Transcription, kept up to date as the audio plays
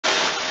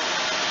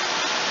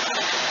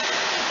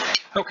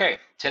Okay,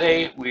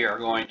 today we are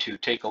going to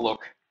take a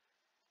look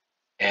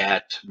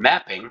at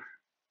mapping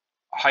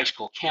a high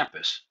school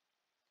campus.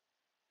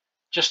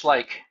 Just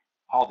like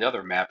all the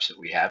other maps that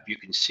we have, you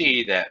can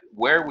see that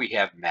where we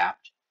have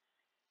mapped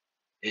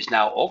is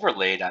now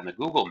overlaid on the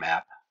Google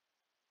map,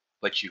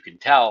 but you can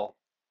tell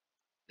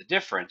the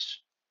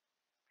difference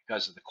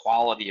because of the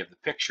quality of the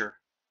picture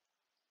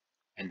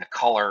and the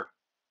color,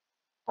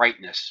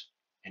 brightness,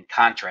 and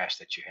contrast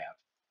that you have.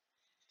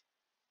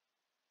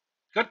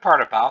 Good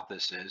part about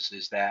this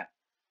is that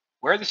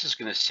where this is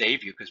going to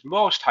save you, because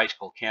most high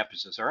school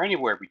campuses are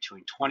anywhere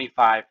between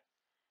 25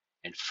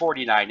 and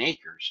 49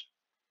 acres.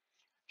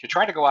 To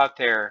try to go out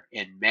there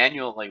and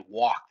manually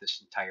walk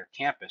this entire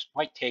campus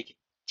might take a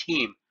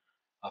team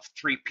of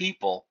 3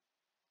 people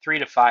 3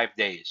 to 5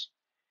 days.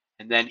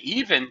 And then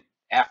even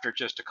after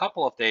just a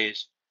couple of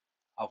days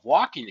of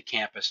walking the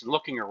campus and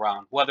looking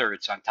around, whether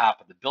it's on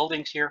top of the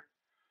buildings here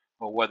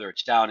or whether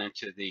it's down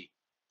into the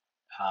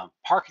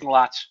parking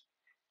lots,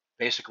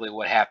 basically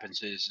what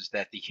happens is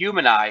that the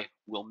human eye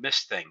will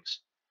miss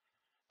things.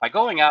 By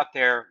going out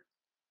there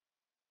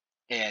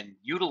and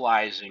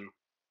utilizing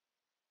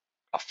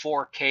a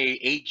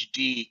 4K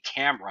HD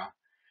camera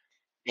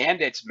and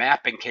its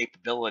mapping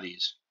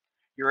capabilities,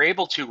 you're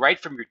able to, right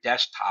from your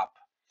desktop,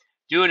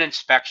 do an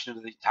inspection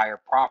of the entire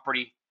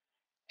property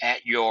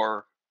at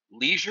your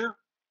leisure,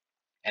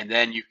 and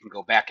then you can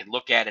go back and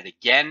look at it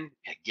again,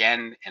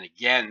 again, and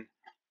again,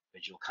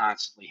 because you'll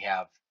constantly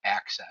have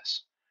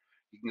access.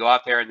 You can go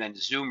out there and then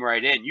zoom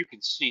right in. You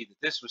can see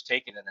that this was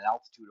taken at an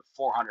altitude of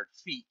 400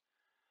 feet,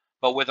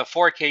 but with a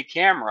 4K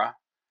camera,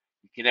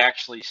 you can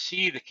actually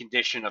see the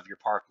condition of your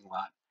parking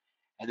lot.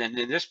 And then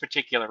in this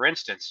particular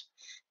instance,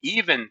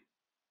 even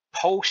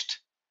post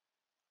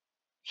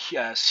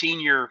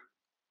senior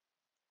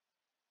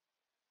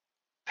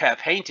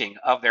painting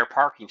of their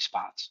parking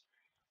spots.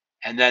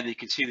 And then you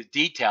can see the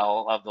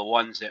detail of the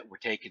ones that were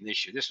taken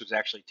this year. This was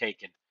actually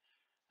taken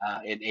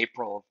in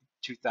April of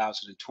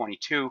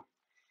 2022.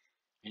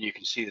 And you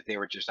can see that they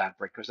were just on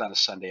break. It was on a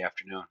Sunday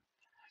afternoon.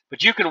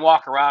 But you can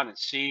walk around and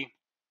see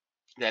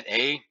that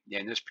in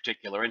this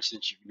particular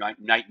instance, you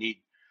might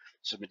need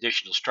some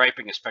additional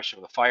striping,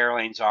 especially where the fire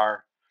lanes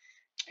are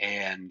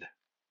and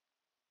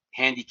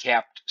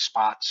handicapped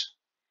spots.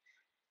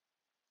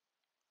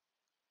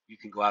 You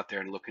can go out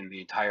there and look in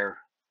the entire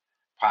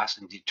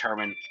process and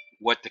determine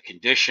what the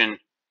condition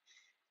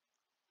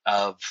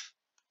of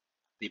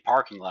the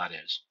parking lot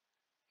is.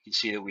 You can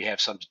see that we have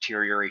some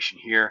deterioration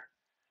here.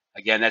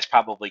 Again, that's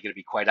probably going to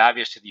be quite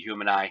obvious to the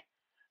human eye,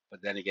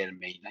 but then again, it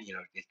may not,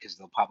 because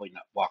they'll probably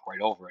not walk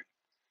right over it.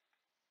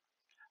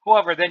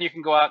 However, then you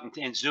can go out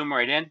and zoom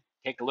right in,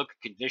 take a look at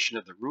the condition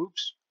of the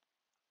roofs.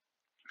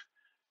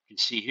 You can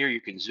see here,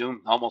 you can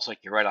zoom almost like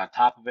you're right on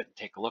top of it and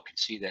take a look and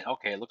see that,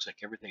 okay, it looks like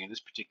everything in this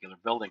particular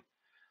building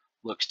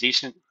looks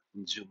decent,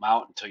 and zoom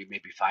out until you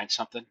maybe find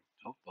something.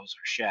 Oh, those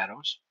are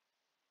shadows.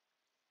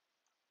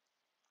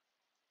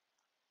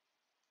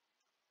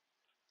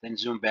 Then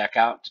zoom back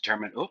out,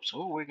 determine, oops,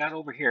 oh, we got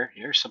over here.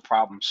 Here's some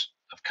problems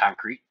of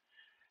concrete.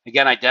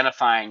 Again,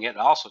 identifying it.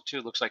 Also,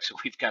 too, looks like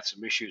we've got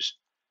some issues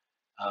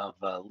of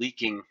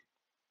leaking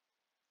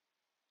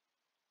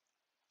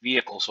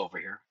vehicles over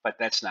here, but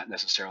that's not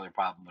necessarily a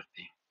problem with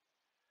the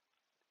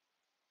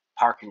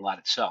parking lot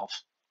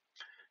itself.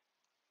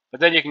 But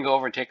then you can go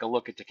over and take a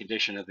look at the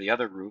condition of the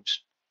other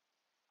roofs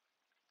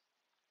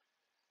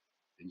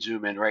and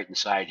zoom in right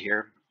inside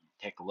here.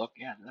 Take a look.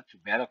 Yeah, not too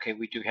bad. Okay,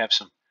 we do have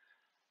some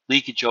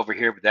leakage over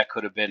here, but that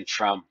could have been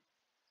from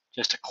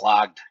just a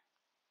clogged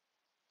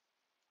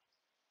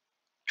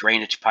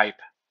drainage pipe.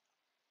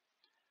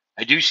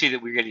 I do see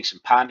that we're getting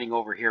some ponding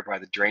over here by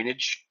the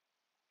drainage.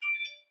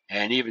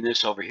 And even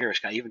this over here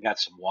has even got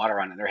some water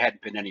on it. There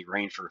hadn't been any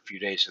rain for a few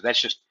days. So that's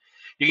just,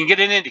 you can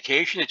get an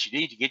indication that you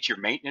need to get your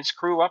maintenance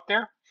crew up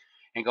there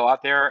and go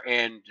out there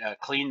and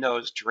clean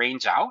those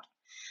drains out.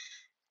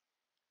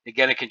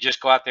 Again, it can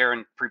just go out there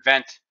and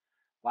prevent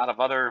a lot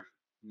of other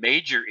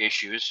major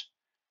issues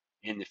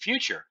in the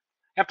future.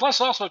 And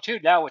plus also too,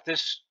 now with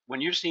this,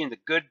 when you're seeing the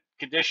good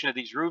condition of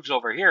these roofs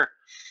over here,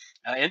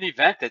 in the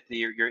event that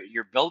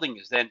your building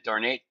is then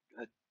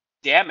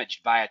damaged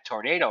by a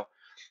tornado,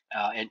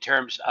 in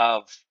terms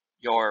of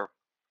your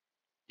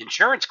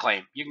insurance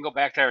claim, you can go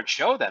back there and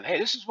show them, hey,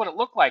 this is what it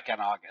looked like on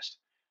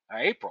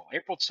April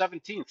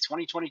 17th,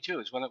 2022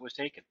 is when it was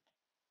taken,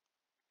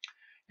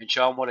 and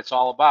show them what it's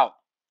all about.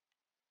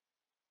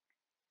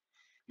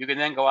 You can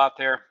then go out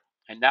there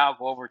and now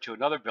go over to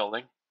another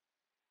building,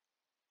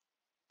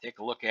 take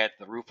a look at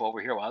the roof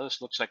over here. Well,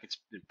 this looks like it's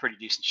in pretty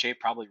decent shape,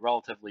 probably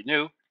relatively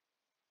new.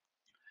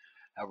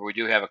 However, we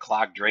do have a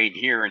clogged drain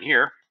here and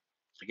here,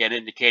 again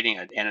indicating,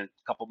 and a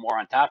couple more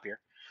on top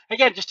here.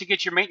 Again, just to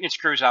get your maintenance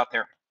crews out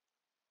there,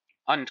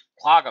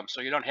 unclog them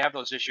so you don't have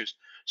those issues,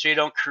 so you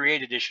don't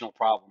create additional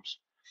problems.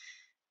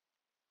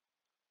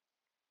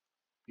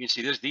 You can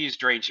see these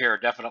drains here are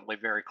definitely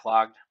very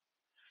clogged.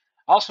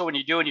 Also, when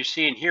you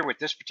see in here with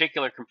this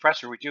particular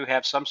compressor, we do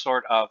have some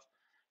sort of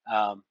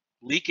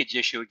leakage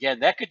issue.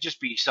 Again, that could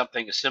just be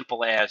something as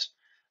simple as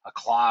a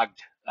clogged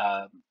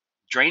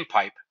drain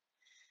pipe.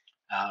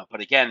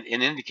 But again,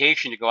 an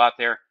indication to go out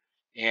there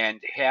and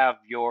have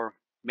your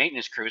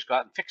maintenance crews go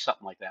out and fix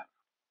something like that.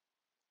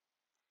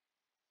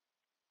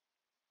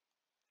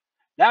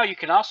 Now you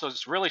can also,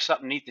 it's really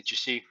something neat that you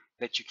see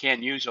that you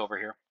can use over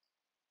here,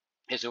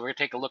 is that we're going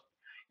to take a look.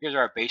 Here's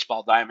our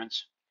baseball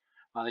diamonds.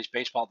 Well, these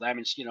baseball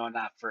diamonds,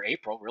 not for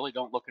April, really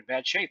don't look in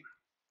bad shape.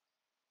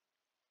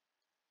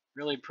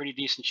 Really in pretty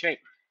decent shape.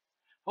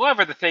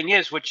 However, the thing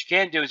is, what you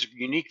can do is a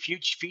unique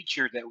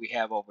feature that we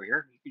have over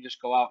here. You can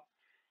just go out,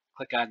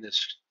 click on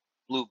this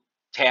blue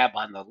tab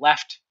on the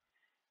left,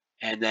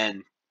 and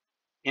then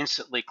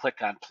instantly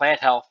click on plant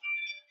health,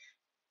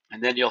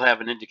 and then you'll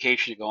have an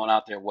indication going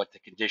out there what the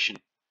condition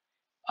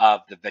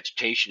of the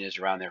vegetation is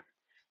around there.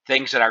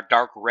 Things that are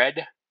dark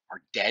red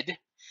are dead.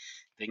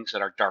 Things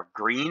that are dark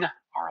green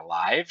are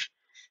alive.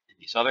 And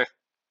these other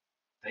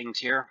things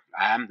here,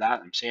 I'm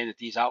saying that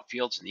these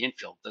outfields and the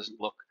infield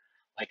doesn't look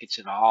like it's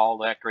in all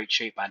that great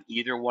shape on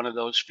either one of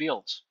those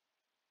fields.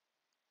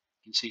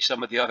 You can see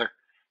some of the other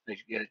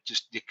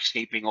just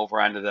escaping over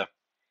onto the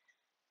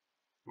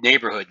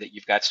neighborhood that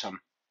you've got some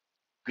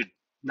good,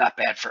 not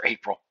bad for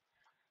April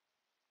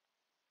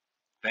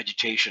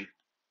vegetation.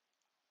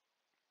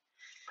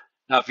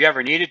 Now, if you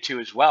ever needed to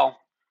as well,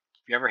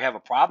 if you ever have a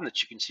problem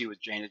that you can see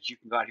with drainage, you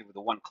can go out here with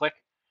a one click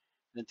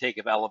and then take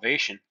an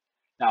elevation.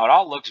 Now, it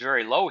all looks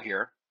very low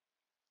here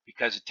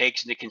because it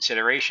takes into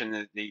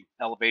consideration the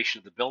elevation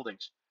of the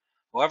buildings.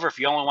 However, if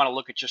you only want to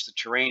look at just the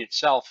terrain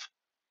itself,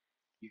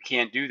 you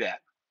can do that.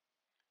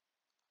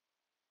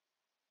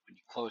 When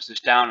you close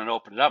this down and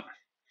open it up,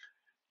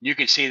 you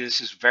can see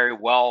this is very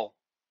well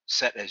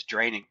set as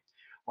draining.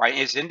 Right,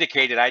 as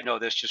indicated, I know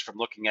this just from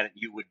looking at it,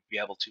 you would be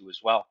able to as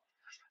well.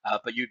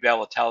 But you'd be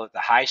able to tell that the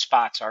high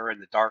spots are in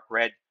the dark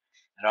red,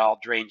 and it all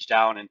drains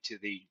down into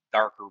the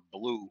darker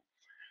blue.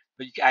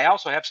 But I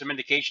also have some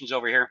indications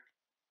over here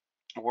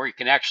where you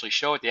can actually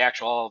show what the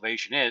actual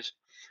elevation is.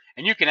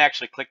 And you can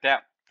actually click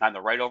that on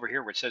the right over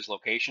here where it says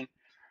location,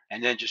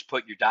 and then just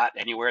put your dot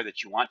anywhere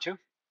that you want to.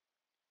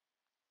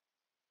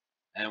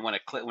 And when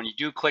you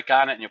do click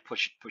on it and you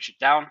push it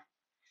down, it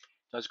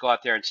does go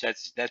out there and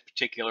says that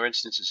particular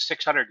instance is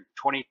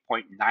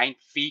 620.9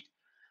 feet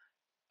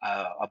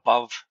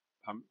above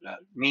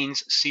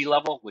means sea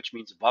level, which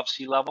means above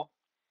sea level.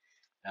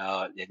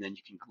 And then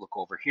you can look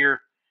over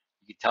here.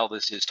 You can tell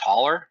this is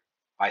taller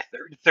by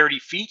 30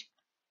 feet.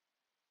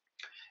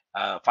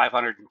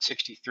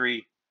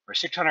 563 or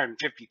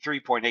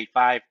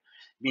 653.85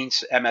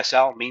 means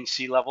MSL, means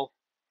sea level.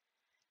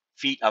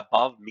 Feet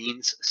above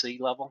means sea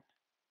level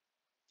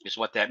is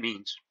what that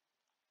means.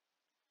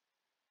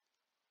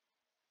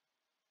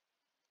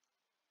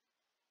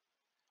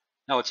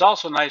 Now, it's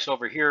also nice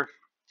over here,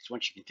 so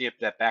once you can dip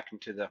that back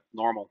into the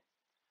normal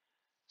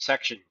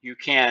section, you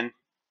can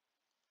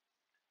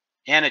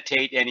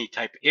annotate any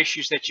type of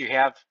issues that you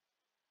have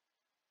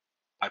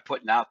by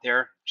putting out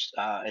there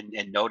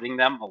and noting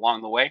them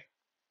along the way.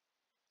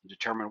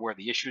 Determine where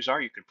the issues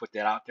are. You can put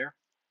that out there.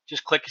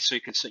 Just click it so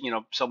you can,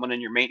 someone in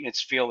your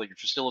maintenance field or your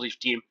facilities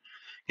team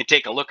can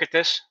take a look at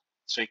this,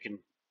 so you can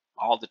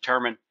all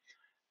determine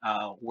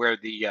where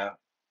the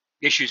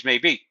issues may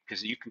be,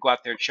 because you can go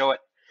out there and show it,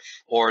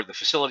 or the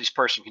facilities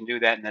person can do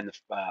that, and then the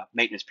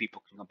maintenance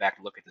people can come back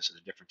and look at this at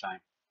a different time.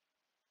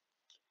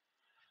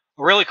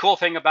 A really cool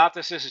thing about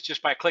this is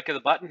just by clicking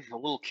the button, a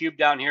little cube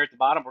down here at the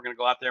bottom, we're going to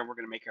go out there and we're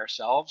going to make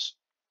ourselves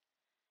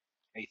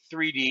a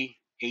 3D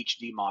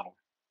HD model.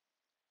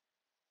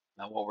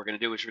 Now, what we're going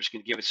to do is we're just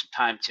going to give it some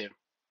time to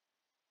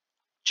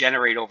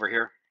generate over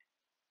here.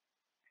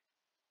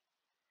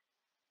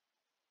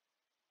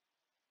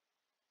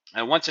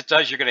 And once it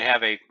does, you're going to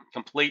have a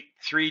complete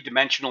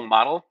three-dimensional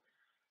model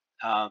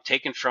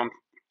taken from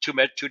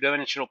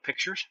two-dimensional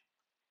pictures,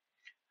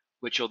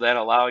 which will then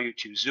allow you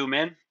to zoom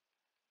in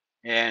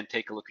and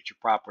take a look at your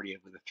property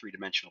with a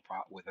three-dimensional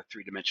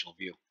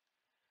view.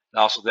 It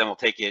also then will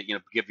take you,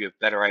 give you a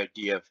better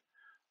idea of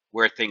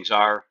where things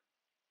are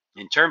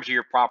in terms of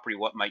your property,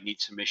 what might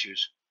need some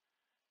issues,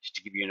 just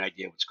to give you an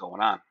idea of what's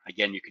going on.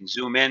 Again, you can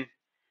zoom in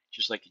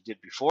just like you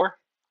did before.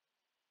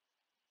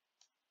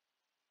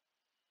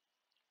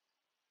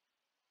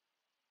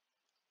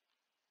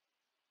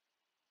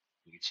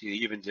 You can see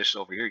even just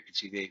over here, you can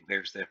see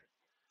there's the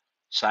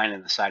sign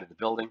on the side of the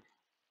building.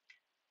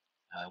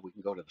 We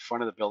can go to the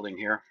front of the building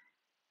here.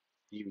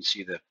 You can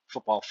see the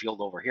football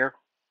field over here.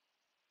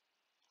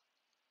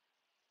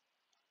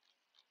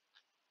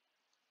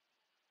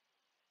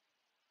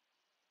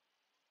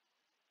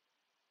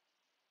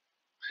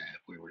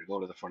 If we were to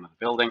go to the front of the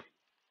building,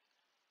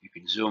 you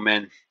can zoom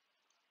in and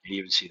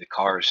even see the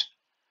cars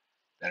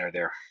that are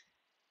there.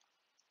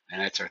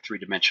 And that's our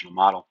three-dimensional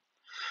model.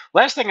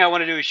 Last thing I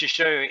want to do is just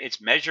show you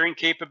its measuring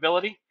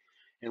capability.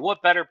 And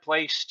what better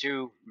place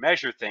to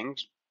measure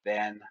things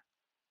than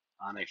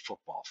on a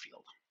football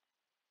field.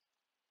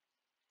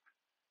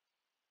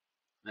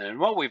 And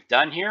what we've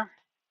done here,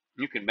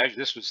 you can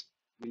measure,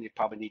 we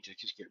probably need to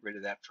just get rid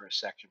of that for a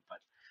section, but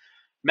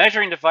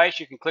measuring device,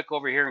 you can click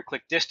over here and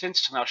click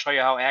distance, and I'll show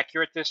you how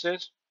accurate this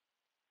is.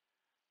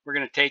 We're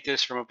going to take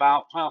this from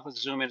about, let's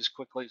zoom in as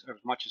quickly as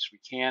much as we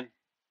can.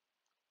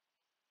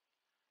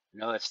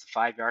 That's the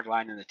 5-yard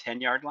line and the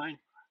 10-yard line.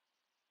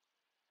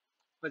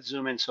 Let's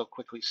zoom in so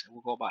quickly. So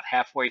we'll go about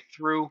halfway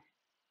through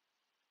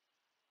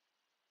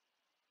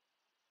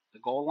the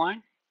goal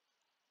line.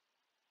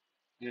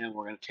 And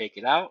we're going to take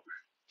it out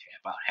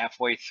about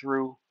halfway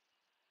through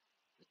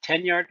the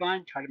 10-yard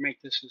line. Try to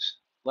make this as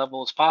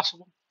level as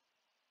possible.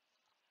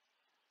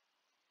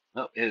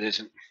 No, it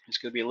isn't. It's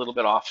going to be a little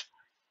bit off.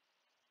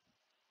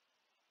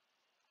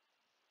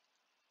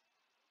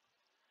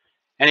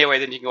 Anyway,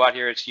 then you can go out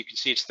here. You can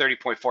see it's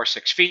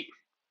 30.46 feet.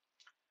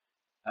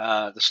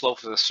 The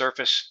slope of the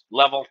surface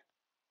level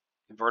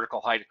and vertical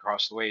height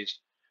across the way is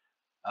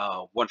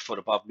 1 foot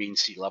above mean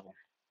sea level.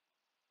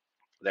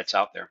 That's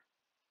out there.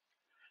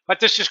 But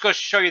this just goes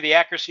to show you the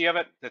accuracy of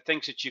it, the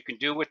things that you can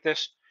do with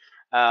this,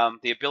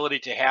 the ability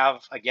to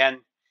have, again,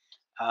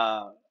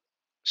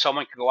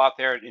 someone can go out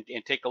there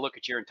and take a look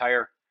at your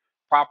entire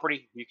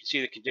property. You can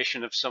see the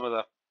condition of some of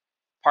the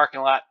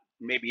parking lot,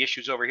 maybe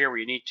issues over here where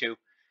you need to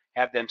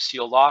have them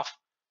sealed off,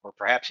 or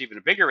perhaps even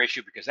a bigger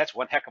issue because that's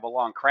one heck of a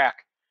long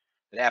crack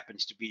that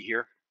happens to be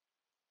here.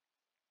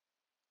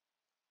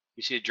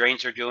 You see the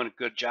drains are doing a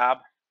good job.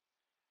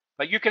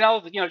 But you can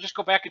just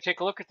go back and take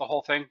a look at the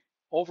whole thing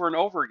over and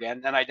over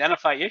again and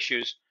identify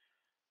issues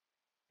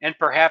and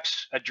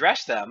perhaps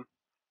address them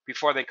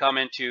before they come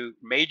into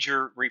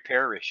major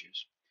repair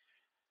issues.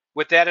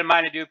 With that in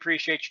mind, I do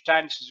appreciate your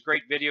time. This is a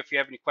great video. If you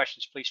have any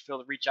questions, please feel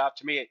free to reach out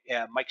to me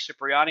at Mike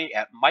Cipriani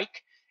at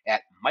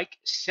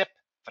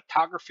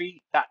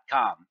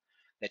MikeCipphotography.com.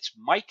 That's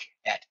Mike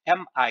at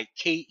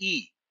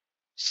MikeCip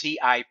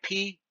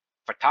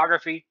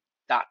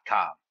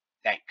photography.com.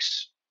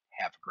 Thanks.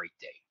 Have a great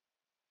day.